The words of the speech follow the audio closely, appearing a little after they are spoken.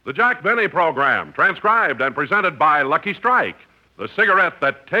The Jack Benny Program, transcribed and presented by Lucky Strike, the cigarette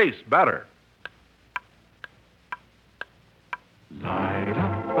that tastes better. Light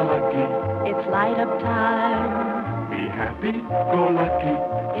up a lucky. It's light up time. Be happy, go lucky.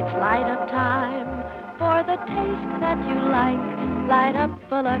 It's light up time for the taste that you like. Light up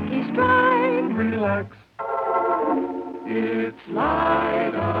a Lucky Strike. Relax. It's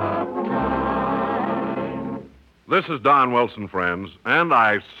light up time. This is Don Wilson, friends, and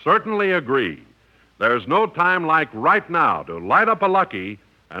I certainly agree. There's no time like right now to light up a Lucky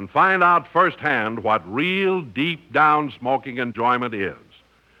and find out firsthand what real deep-down smoking enjoyment is.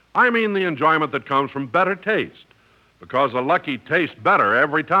 I mean the enjoyment that comes from better taste, because a Lucky tastes better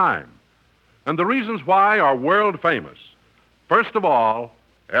every time. And the reasons why are world famous. First of all,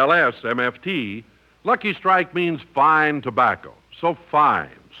 LSMFT, Lucky Strike means fine tobacco. So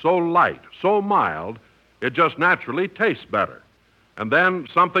fine, so light, so mild, it just naturally tastes better. And then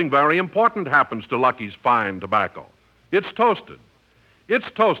something very important happens to Lucky's fine tobacco. It's toasted. It's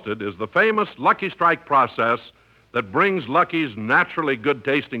toasted is the famous Lucky Strike process that brings Lucky's naturally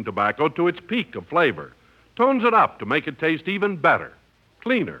good-tasting tobacco to its peak of flavor, tones it up to make it taste even better,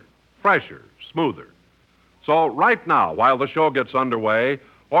 cleaner, fresher, smoother. So right now, while the show gets underway,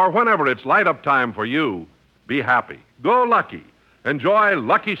 or whenever it's light-up time for you, be happy. Go Lucky. Enjoy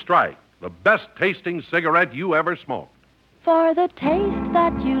Lucky Strike, the best-tasting cigarette you ever smoked. For the taste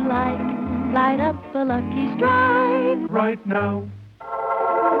that you like, light up a Lucky Strike. Right now.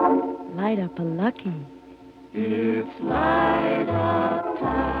 Light up a Lucky. It's light up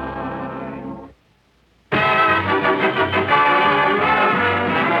time.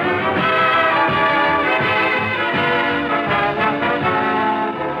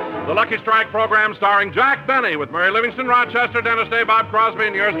 The Lucky Strike program starring Jack Benny with Mary Livingston, Rochester, Dennis Day, Bob Crosby,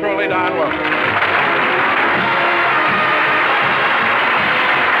 and yours truly, Don Wilson.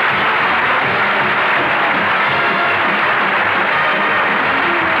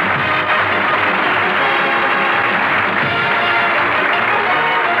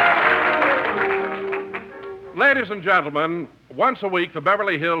 Ladies and gentlemen, once a week the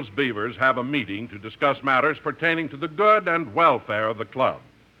Beverly Hills Beavers have a meeting to discuss matters pertaining to the good and welfare of the club.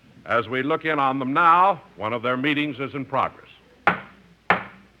 As we look in on them now, one of their meetings is in progress.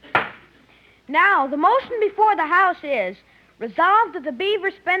 Now, the motion before the House is resolved that the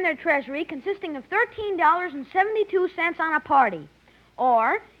Beavers spend their treasury consisting of $13.72 on a party.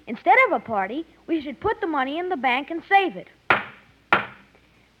 Or, instead of a party, we should put the money in the bank and save it.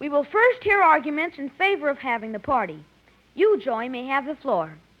 We will first hear arguments in favor of having the party. You, Joey, may have the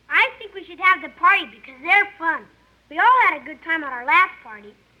floor. I think we should have the party because they're fun. We all had a good time at our last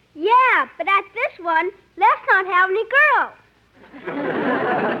party. Yeah, but at this one, let's not have any girls.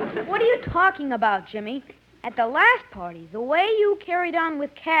 What are you talking about, Jimmy? At the last party, the way you carried on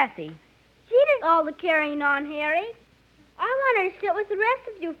with Kathy. She did all the carrying on, Harry. I wanted to sit with the rest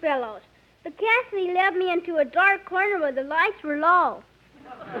of you fellows, but Kathy led me into a dark corner where the lights were low.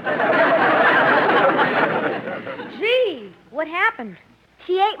 Gee, what happened?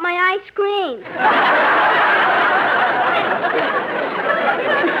 She ate my ice cream.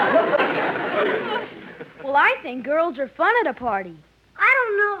 Well, I think girls are fun at a party. I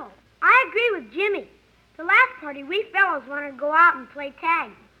don't know. I agree with Jimmy. The last party, we fellows wanted to go out and play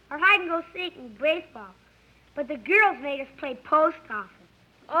tag or hide and go seek and baseball. But the girls made us play post office.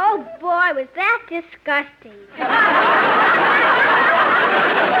 Oh, boy, was that disgusting.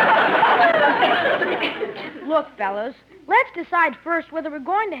 Look, fellows, let's decide first whether we're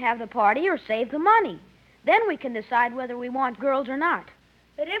going to have the party or save the money. Then we can decide whether we want girls or not.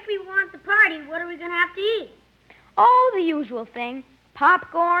 But if we want the party, what are we going to have to eat? Oh, the usual thing.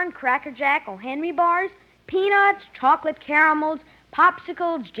 Popcorn, Cracker Jack, O. Henry bars, peanuts, chocolate caramels,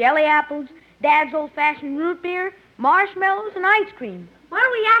 popsicles, jelly apples, Dad's old-fashioned root beer, marshmallows, and ice cream. What do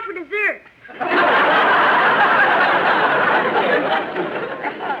we have for dessert?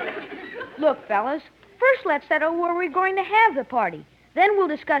 Look, fellas, first let's settle where we're going to have the party. Then we'll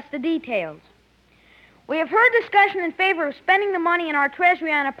discuss the details. We have heard discussion in favor of spending the money in our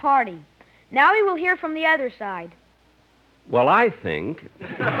treasury on a party. Now we will hear from the other side. Well, I think...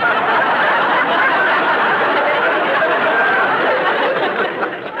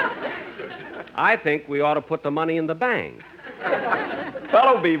 I think we ought to put the money in the bank.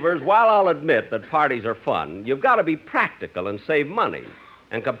 Fellow Beavers, while I'll admit that parties are fun, you've got to be practical and save money.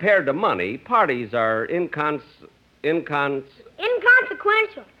 And compared to money, parties are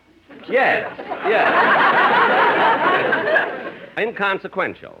Inconsequential. Yes.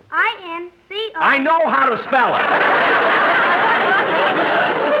 Inconsequential. I-N-C-O... I know how to spell it.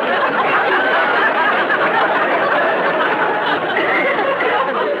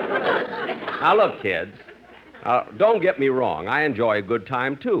 Now, look, kids. Don't get me wrong. I enjoy a good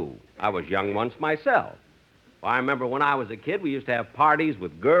time, too. I was young once myself. Well, I remember when I was a kid, we used to have parties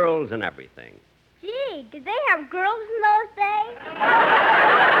with girls and everything. Gee, did they have girls in those days?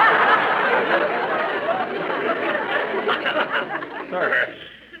 Sir.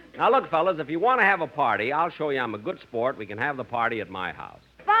 Now, look, fellas, if you want to have a party, I'll show you I'm a good sport. We can have the party at my house.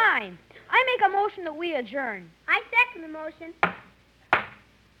 Fine. I make a motion that we adjourn. I second the motion.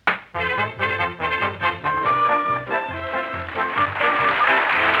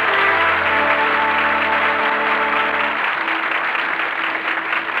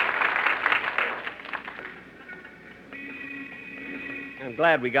 I'm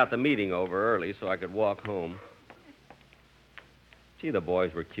glad we got the meeting over early so I could walk home. Gee, the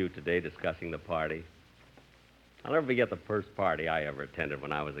boys were cute today discussing the party. I'll never forget the first party I ever attended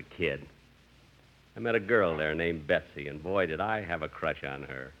when I was a kid. I met a girl there named Betsy, and boy, did I have a crush on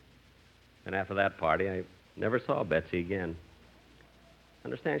her. And after that party, I never saw Betsy again. I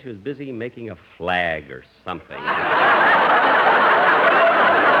understand she was busy making a flag or something.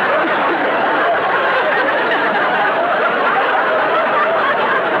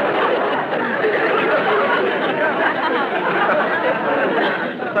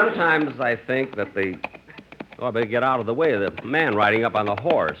 Sometimes I think that I better get out of the way of the man riding up on the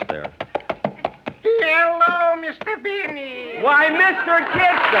horse there. Hello, Mr. Benny. Why, Mr.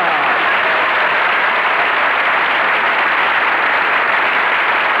 Kitzel!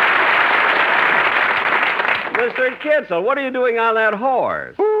 Mr. Kitzel, what are you doing on that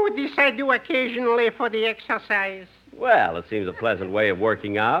horse? Oh, this I do occasionally for the exercise. Well, it seems a pleasant way of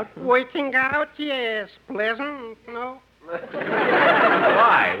working out. Working out, yes. Pleasant, no?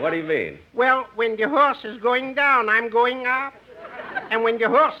 Why? What do you mean? Well, when the horse is going down, I'm going up. And when the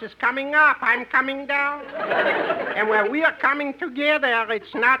horse is coming up, I'm coming down. And when we are coming together,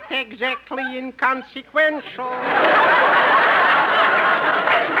 it's not exactly inconsequential.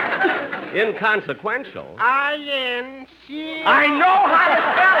 Inconsequential? I-N-C... I know how to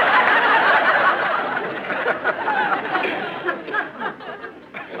spell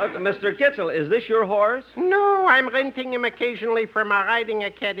it! Look, Mr. Kitzel, is this your horse? No, I'm renting him occasionally from a riding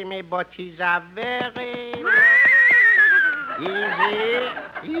academy, but he's a very...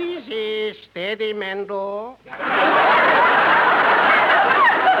 Easy, steady, Mendel.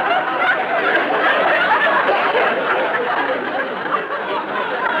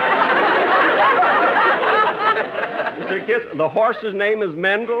 Mr. Kitzel, the horse's name is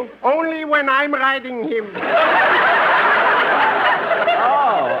Mendel? Only when I'm riding him.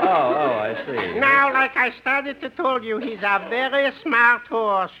 Oh, I see. Now, like I started to tell you, he's a very smart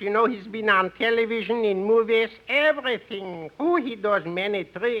horse. You know, he's been on television, in movies, everything. Oh, he does many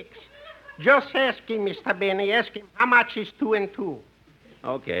tricks. Just ask him, Mr. Benny. Ask him, how much is 2 and 2?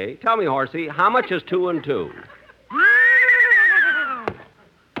 Okay. Tell me, horsey, how much is 2 and 2?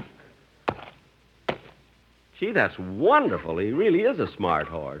 Gee, that's wonderful. He really is a smart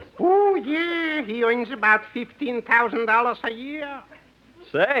horse. Oh, yeah. He earns about $15,000 a year.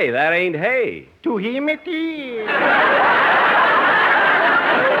 Say, that ain't hay. To him it is.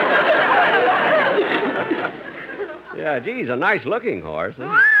 Yeah, gee, he's a nice-looking horse.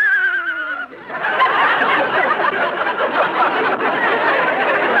 Huh?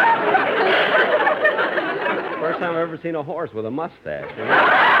 First time I've ever seen a horse with a mustache.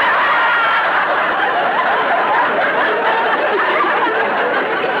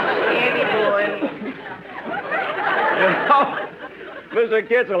 Mr.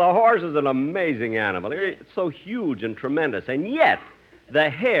 Kitzel, a horse is an amazing animal. It's so huge and tremendous, and yet the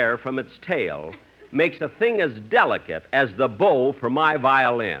hair from its tail makes a thing as delicate as the bow for my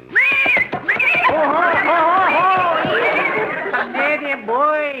violin. Steady,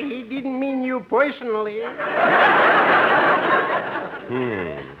 boy. He didn't mean you personally.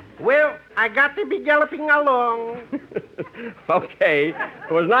 Well, I got to be galloping along. Okay.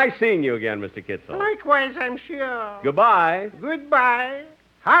 It was nice seeing you again, Mr. Kitzel. Likewise, I'm sure. Goodbye. Goodbye.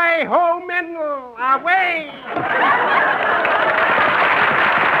 Hi-ho, Mendel. Away.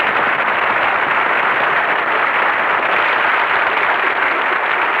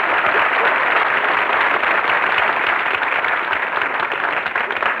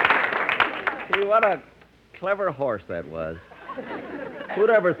 See, what a clever horse that was. Who'd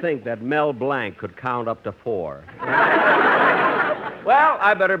ever think that Mel Blanc could count up to 4? Well,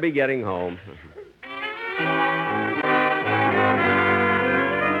 I better be getting home.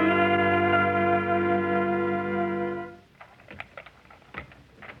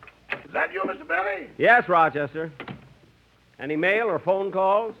 Is that you, Mr. Benny? Yes, Rochester. Any mail or phone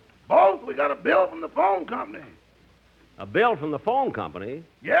calls? Both. We got a bill from the phone company. A bill from the phone company?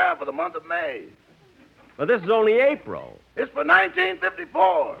 Yeah, for the month of May. But this is only April. It's for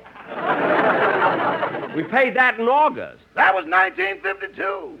 1954. We paid that in August. That was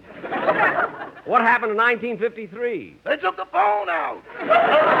 1952. What happened in 1953? They took the phone out.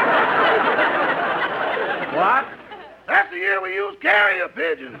 What? That's the year we used carrier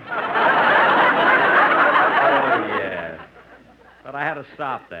pigeons. Oh, yeah. But I had to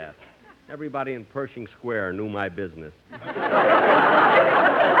stop that. Everybody in Pershing Square knew my business.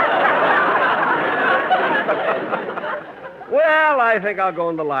 Well, I think I'll go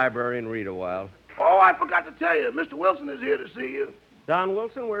in the library and read a while. Oh, I forgot to tell you. Mr. Wilson is here to see you. Don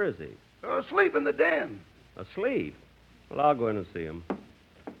Wilson, where is he? Asleep in the den. Asleep? Well, I'll go in and see him.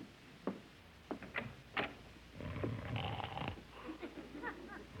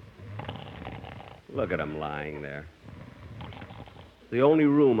 Look at him lying there. It's the only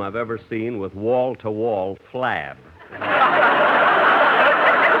room I've ever seen with wall-to-wall flab.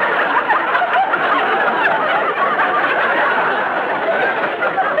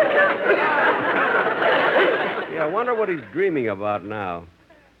 Yeah, I wonder what he's dreaming about now.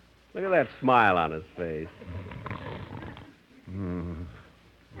 Look at that smile on his face.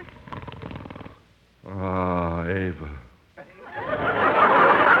 Ah, Ava.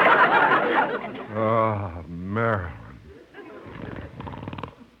 Ah, Marilyn.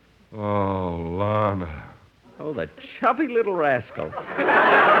 Oh, Lana. Oh, the chubby little rascal.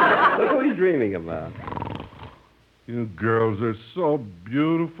 Look what he's dreaming about. You girls are so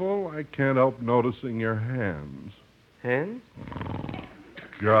beautiful, I can't help noticing your hands. Hands?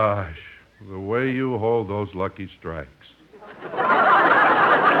 Gosh, the way you hold those Lucky Strikes.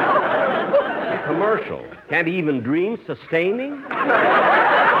 Commercial. Can't he even dream sustaining?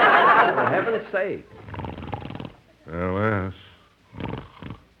 For heaven's sake. LS.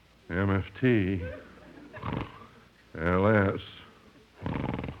 MFT. LS.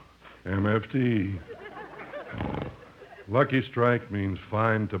 MFT. Lucky Strike means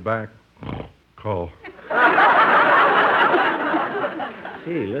fine tobacco.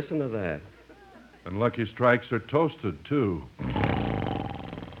 Gee, listen to that. And Lucky Strikes are toasted, too.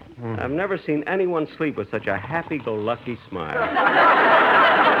 I've never seen anyone sleep with such a happy-go-lucky smile.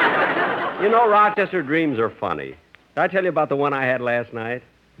 You know, Rochester dreams are funny. Did I tell you about the one I had last night?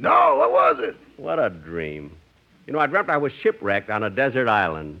 No, what was it? What a dream. You know, I dreamt I was shipwrecked on a desert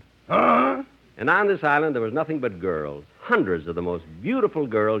island. Huh? And on this island, there was nothing but girls. Hundreds of the most beautiful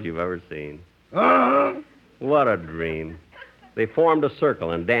girls you've ever seen. Uh-huh. What a dream. They formed a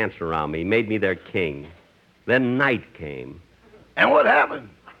circle and danced around me, made me their king. Then night came. And what happened?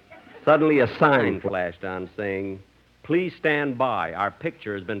 Suddenly a sign flashed on saying, "Please stand by. Our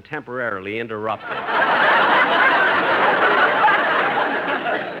picture has been temporarily interrupted."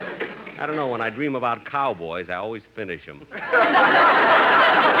 I don't know. When I dream about cowboys, I always finish them. Oh,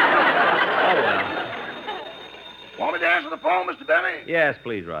 well. Want me to answer the phone, Mr. Benny? Yes,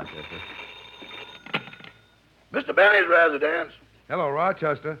 please, Rochester. Mr. Benny's residence. Hello,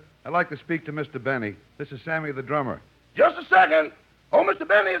 Rochester. I'd like to speak to Mr. Benny. This is Sammy the drummer. Just a second. Oh, Mr.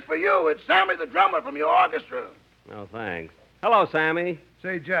 Benny, it's for you. It's Sammy the drummer from your orchestra. Oh, thanks. Hello, Sammy.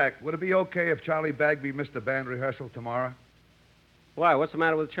 Say, Jack, would it be okay if Charlie Bagby missed the band rehearsal tomorrow? Why, what's the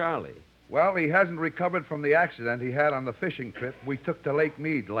matter with Charlie? Well, he hasn't recovered from the accident he had on the fishing trip we took to Lake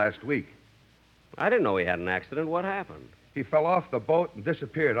Mead last week. I didn't know he had an accident. What happened? He fell off the boat and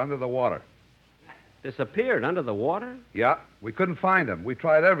disappeared under the water. Disappeared under the water? Yeah, we couldn't find him. We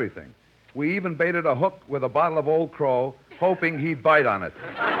tried everything. We even baited a hook with a bottle of Old Crow, hoping he'd bite on it.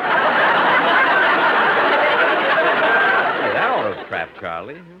 Hey, that ought to have trapped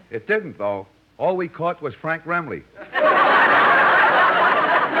Charlie. It didn't, though. All we caught was Frank Remley.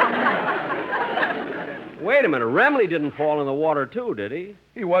 Wait a minute. Remley didn't fall in the water, too, did he?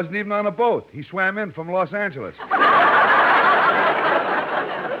 He wasn't even on a boat. He swam in from Los Angeles.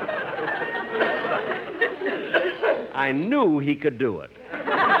 I knew he could do it.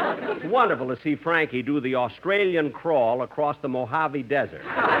 It's wonderful to see Frankie do the Australian crawl across the Mojave Desert.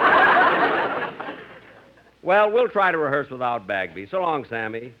 Well, we'll try to rehearse without Bagby. So long,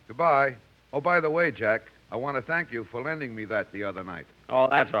 Sammy. Goodbye. Oh, by the way, Jack, I want to thank you for lending me that the other night. Oh,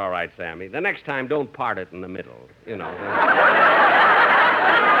 that's all right, Sammy. The next time, don't part it in the middle, you know.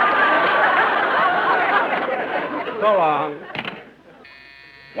 So long.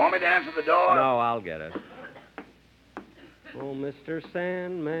 Want me to answer the door? No, I'll get it. Oh, Mr.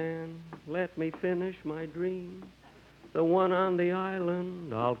 Sandman, let me finish my dream. The one on the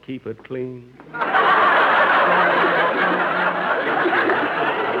island, I'll keep it clean.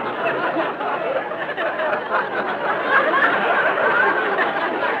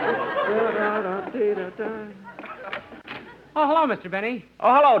 Oh, hello, Mr. Benny.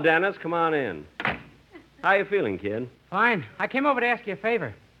 Oh, hello, Dennis. Come on in. How you feeling, kid? Fine. I came over to ask you a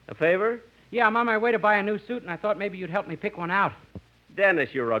favor. A favor? Yeah, I'm on my way to buy a new suit, and I thought maybe you'd help me pick one out. Dennis,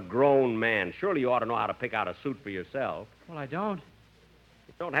 you're a grown man. Surely you ought to know how to pick out a suit for yourself. Well, I don't.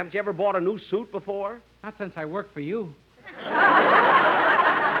 You don't? Haven't you ever bought a new suit before? Not since I worked for you.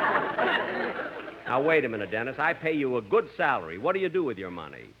 Now, wait a minute, Dennis. I pay you a good salary. What do you do with your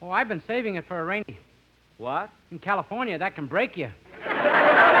money? Oh, I've been saving it for a rainy... What? In California, that can break you.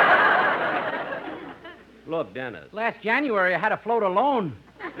 Look, Dennis. Last January, I had to float alone.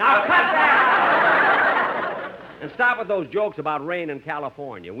 Now, cut that! And stop with those jokes about rain in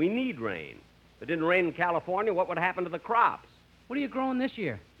California. We need rain. If it didn't rain in California, what would happen to the crops? What are you growing this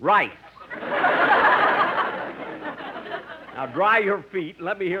year? Rice. Now, dry your feet and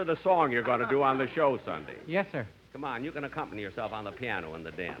let me hear the song you're going to do on the show Sunday. Yes, sir. Come on, you can accompany yourself on the piano in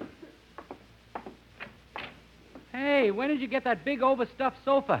the den. Hey, when did you get that big overstuffed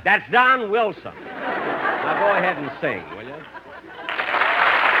sofa? That's Don Wilson. Now, go ahead and sing, will you?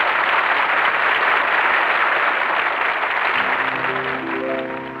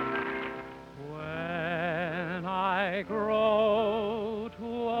 When I grow too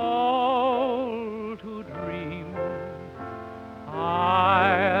old to dream,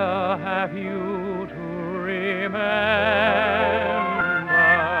 I'll have you to remember.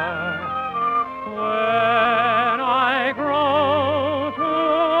 When I grow too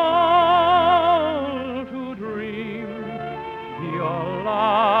old to dream, your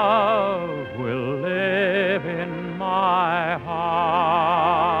love will live in my heart.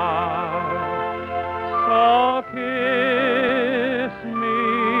 So kiss me,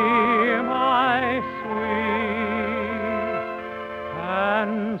 my sweet,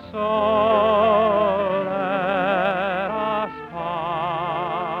 and so let us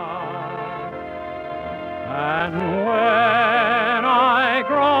part. And when I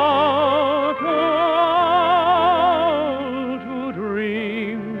grow too old to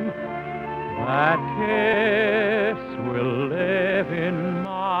dream, that kiss will live in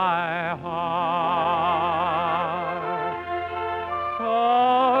my heart. So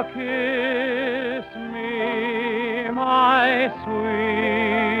kiss me, my sweet,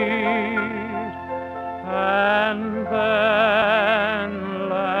 and then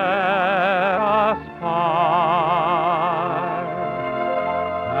let us part.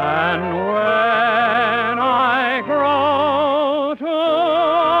 And when I grow too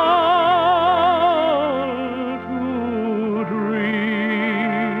old to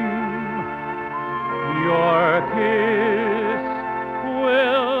dream, your kiss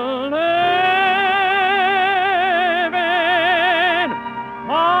will live in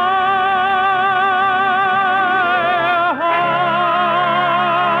my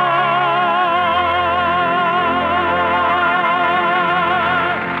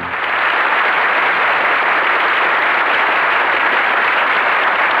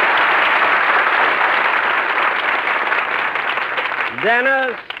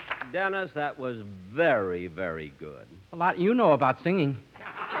Dennis, that was very, very good. A lot you know about singing.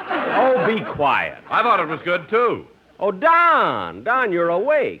 Oh, be quiet. I thought it was good, too. Oh, Don, you're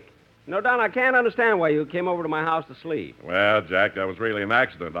awake. No, Don, I can't understand why you came over to my house to sleep. Well, Jack, that was really an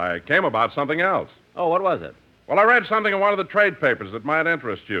accident. I came about something else. Oh, what was it? Well, I read something in one of the trade papers that might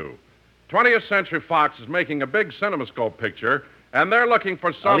interest you. 20th Century Fox is making a big CinemaScope picture, and they're looking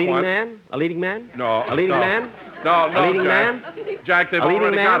for someone... A leading man? A leading man? No. A leading man? No, a leading Jack. man? Jack, they've a leading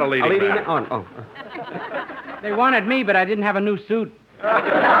already man? got a leading man. Oh. They wanted me, but I didn't have a new suit. Dennis,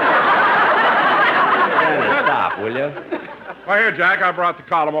 stop, will you? Well, here, Jack, I brought the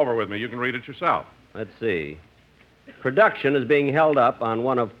column over with me. You can read it yourself. Let's see. Production is being held up on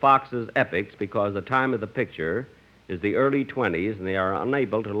one of Fox's epics because the time of the picture is the early 20s, and they are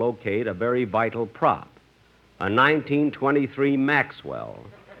unable to locate a very vital prop, a 1923 Maxwell.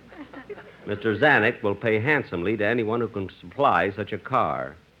 Mr. Zanuck will pay handsomely to anyone who can supply such a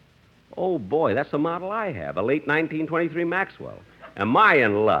car. Oh, boy, that's the model I have, a late 1923 Maxwell. Am I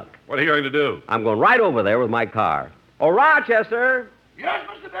in luck? What are you going to do? I'm going right over there with my car. Oh, Rochester, Yes,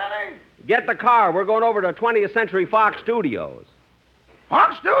 Mr. Benny? get the car. We're going over to 20th Century Fox Studios.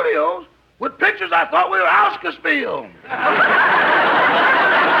 Fox Studios? With pictures I thought we were Auskerspiel.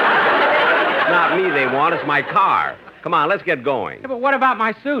 It's not me they want, it's my car. Come on, let's get going. Yeah, but what about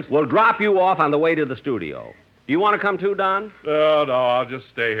my suit? We'll drop you off on the way to the studio. Do you want to come too, Don? No, I'll just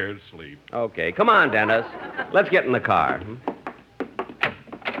stay here and sleep. Okay, come on, Dennis. Let's get in the car.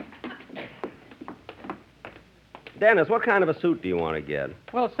 Dennis, what kind of a suit do you want to get?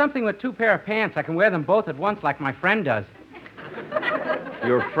 Well, something with two pair of pants. I can wear them both at once like my friend does.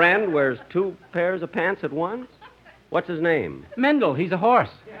 Your friend wears two pairs of pants at once? What's his name? Mendel, he's a horse.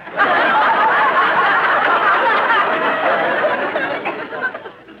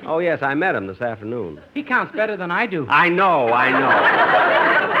 Oh, yes, I met him this afternoon. He counts better than I do. I know.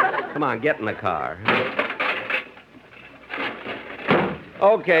 Come on, get in the car.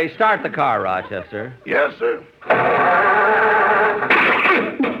 Okay, start the car, Rochester. Yes, sir.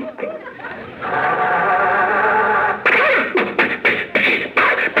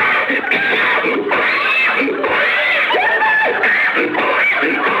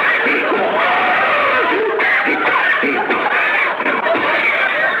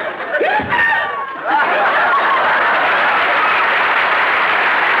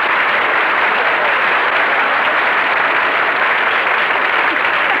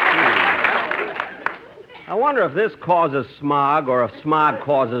 I wonder if this causes smog or if smog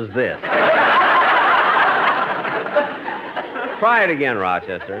causes this. Try it again,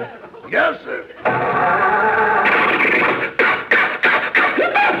 Rochester. Yes, sir.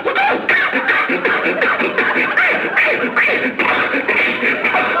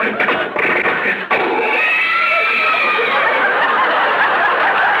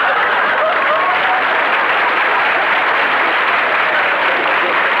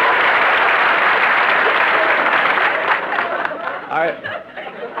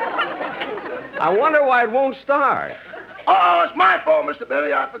 I wonder why it won't start. Oh, it's my fault, Mr.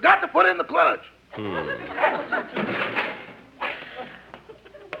 Benny. I forgot to put in the clutch.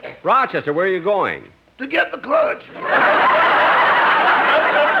 Rochester, where are you going? To get the clutch.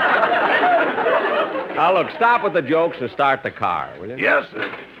 Now, look, stop with the jokes and start the car, will you? Yes, sir.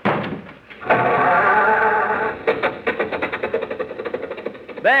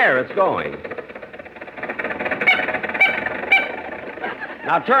 There, it's going.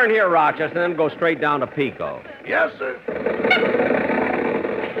 Now turn here, Rochester, then go straight down to Pico. Yes, sir.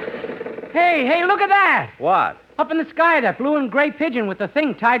 Hey, look at that. What? Up in the sky, that blue and gray pigeon with the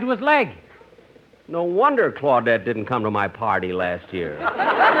thing tied to his leg. No wonder Claudette didn't come to my party last year.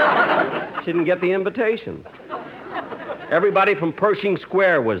 She didn't get the invitation. Everybody from Pershing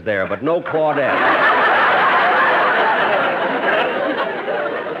Square was there, but no Claudette.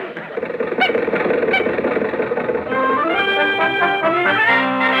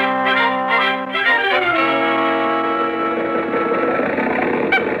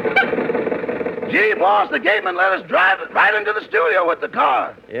 Gee, boss, the gateman let us drive it right into the studio with the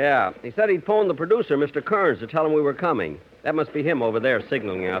car. Yeah, he said he'd phone the producer, Mr. Kearns, to tell him we were coming. That must be him over there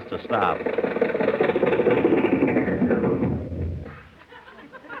signaling us to stop.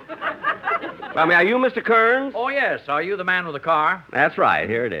 I mean, are you Mr. Kearns? Oh, yes. Are you the man with the car? That's right.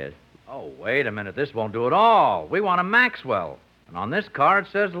 Here it is. Oh, wait a minute. This won't do at all. We want a Maxwell. And on this car, it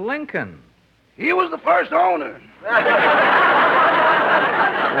says Lincoln. He was the first owner.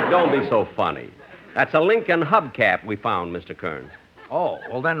 Now, don't be so funny. That's a Lincoln hubcap we found, Mr. Kearns. Oh,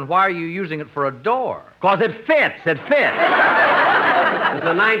 well, then why are you using it for a door? Because it fits. It fits. It's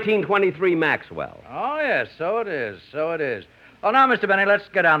a 1923 Maxwell. Oh, yes, so it is. So it is. Oh, now, Mr. Benny, let's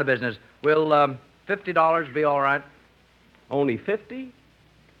get down to business. Will $50 be all right? Only 50?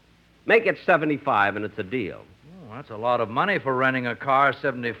 Make it 75 and it's a deal. Oh, that's a lot of money for renting a car,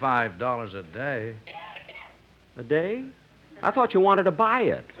 $75 a day. A day? I thought you wanted to buy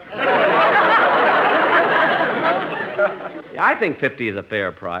it. I think 50 is a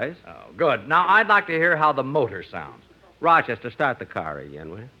fair price. Oh, good. Now, I'd like to hear how the motor sounds. Rochester, start the car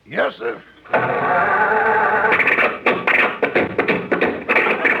again, will you? Yes, sir. All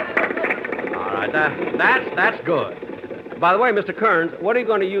right, that's good. By the way, Mr. Kearns, what are you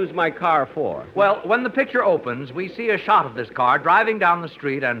going to use my car for? Well, when the picture opens, we see a shot of this car driving down the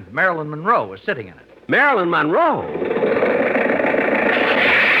street, and Marilyn Monroe is sitting in it. Marilyn Monroe?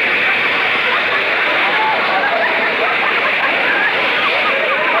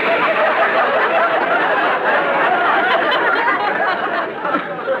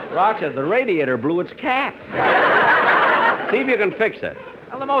 Rochester, the radiator blew its cap. See if you can fix it.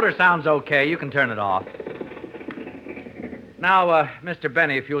 Well, the motor sounds okay. You can turn it off. Now, Mr.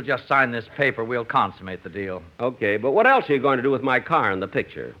 Benny, if you'll just sign this paper, we'll consummate the deal. Okay, but what else are you going to do with my car in the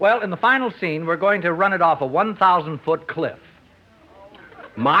picture? Well, in the final scene, we're going to run it off a 1,000-foot cliff.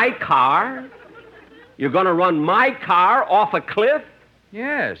 My car? You're going to run my car off a cliff?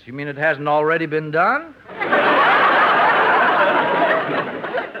 Yes. You mean it hasn't already been done?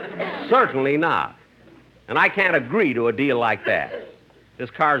 Certainly not. And I can't agree to a deal like that. This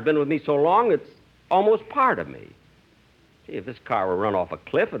car's been with me so long, it's almost part of me. Gee, if this car were run off a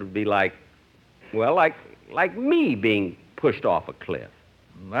cliff, it would be like me being pushed off a cliff.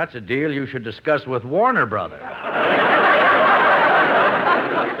 That's a deal you should discuss with Warner Brothers.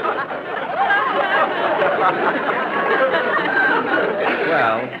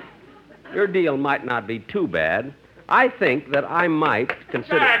 Well, your deal might not be too bad. I think that I might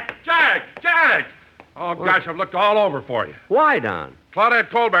consider... Jack! Oh, gosh, I've looked all over for you. Why, Don? Claudette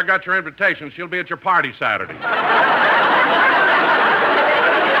Colbert got your invitation. She'll be at your party Saturday.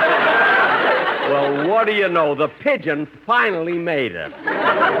 Well, what do you know? The pigeon finally made it.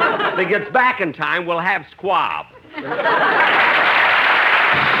 If he gets back in time, we'll have squab.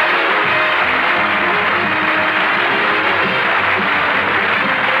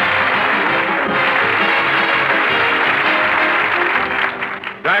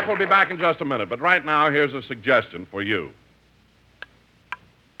 Jack will be back in just a minute, but right now, here's a suggestion for you.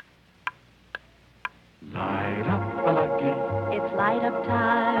 Light up a lucky. It's light up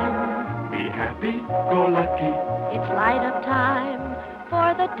time. Be happy, go lucky. It's light up time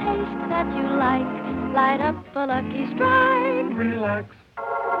for the taste that you like. Light up a Lucky Strike. Relax.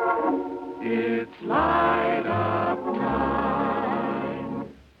 It's light up time.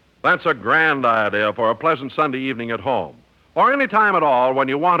 That's a grand idea for a pleasant Sunday evening at home. Or any time at all when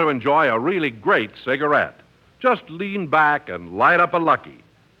you want to enjoy a really great cigarette. Just lean back and light up a Lucky.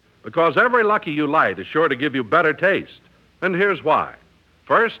 Because every Lucky you light is sure to give you better taste. And here's why.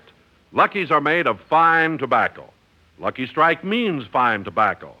 First, Luckies are made of fine tobacco. Lucky Strike means fine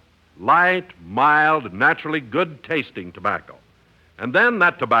tobacco. Light, mild, naturally good-tasting tobacco. And then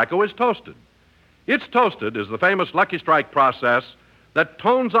that tobacco is toasted. It's toasted is the famous Lucky Strike process that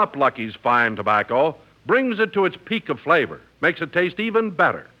tones up Lucky's fine tobacco, brings it to its peak of flavor, makes it taste even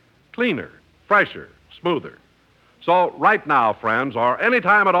better, cleaner, fresher, smoother. So right now, friends, or any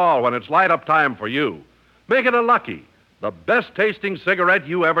time at all when it's light up time for you, make it a Lucky, the best-tasting cigarette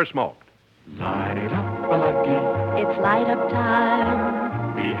you ever smoked. Light up a lucky. It's light up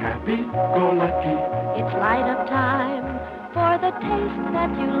time. Be happy, go lucky. It's light up time for the taste that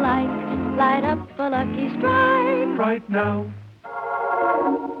you like. Light up a Lucky Strike. Right now.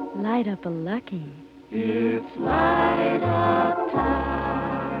 Light up a Lucky. It's light up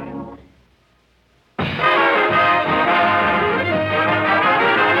time.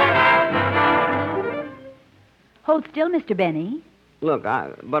 Hold still, Mr. Benny. Look, I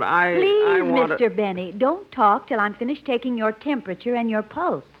Please, want Mr. Benny, don't talk till I'm finished taking your temperature and your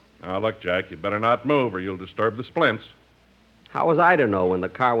pulse. Now, look, Jack, you better not move or you'll disturb the splints. How was I to know when the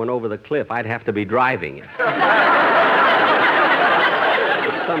car went over the cliff I'd have to be driving it?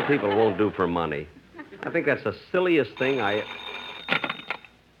 Some people won't do for money. I think that's the silliest thing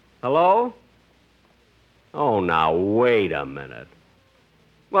Hello? Oh, now, wait a minute.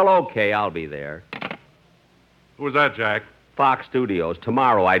 Well, okay, I'll be there. Who was that, Jack? Fox Studios.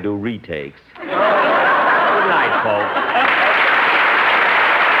 Tomorrow I do retakes. Good night, folks.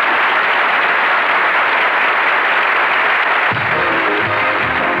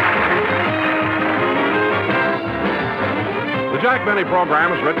 The Jack Benny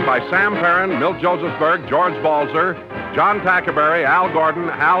program is written by Sam Perrin, Milt Josephsberg, George Balzer, John Tackerberry, Al Gordon,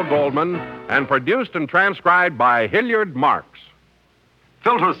 Hal Goldman, and produced and transcribed by Hilliard Marks.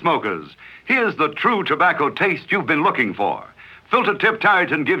 Filter smokers, here's the true tobacco taste you've been looking for. Filter Tip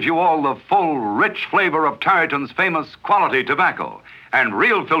Tarleton gives you all the full, rich flavor of Tarleton's famous quality tobacco, and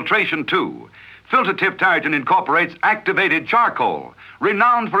real filtration, too. Filter Tip Tarleton incorporates activated charcoal,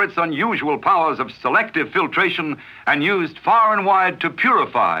 renowned for its unusual powers of selective filtration and used far and wide to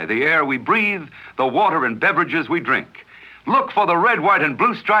purify the air we breathe, the water and beverages we drink. Look for the red, white, and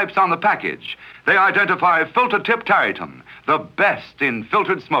blue stripes on the package. They identify Filter Tip Tarleton, the best in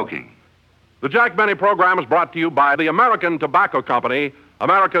filtered smoking. The Jack Benny program is brought to you by the American Tobacco Company,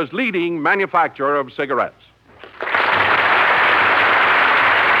 America's leading manufacturer of cigarettes.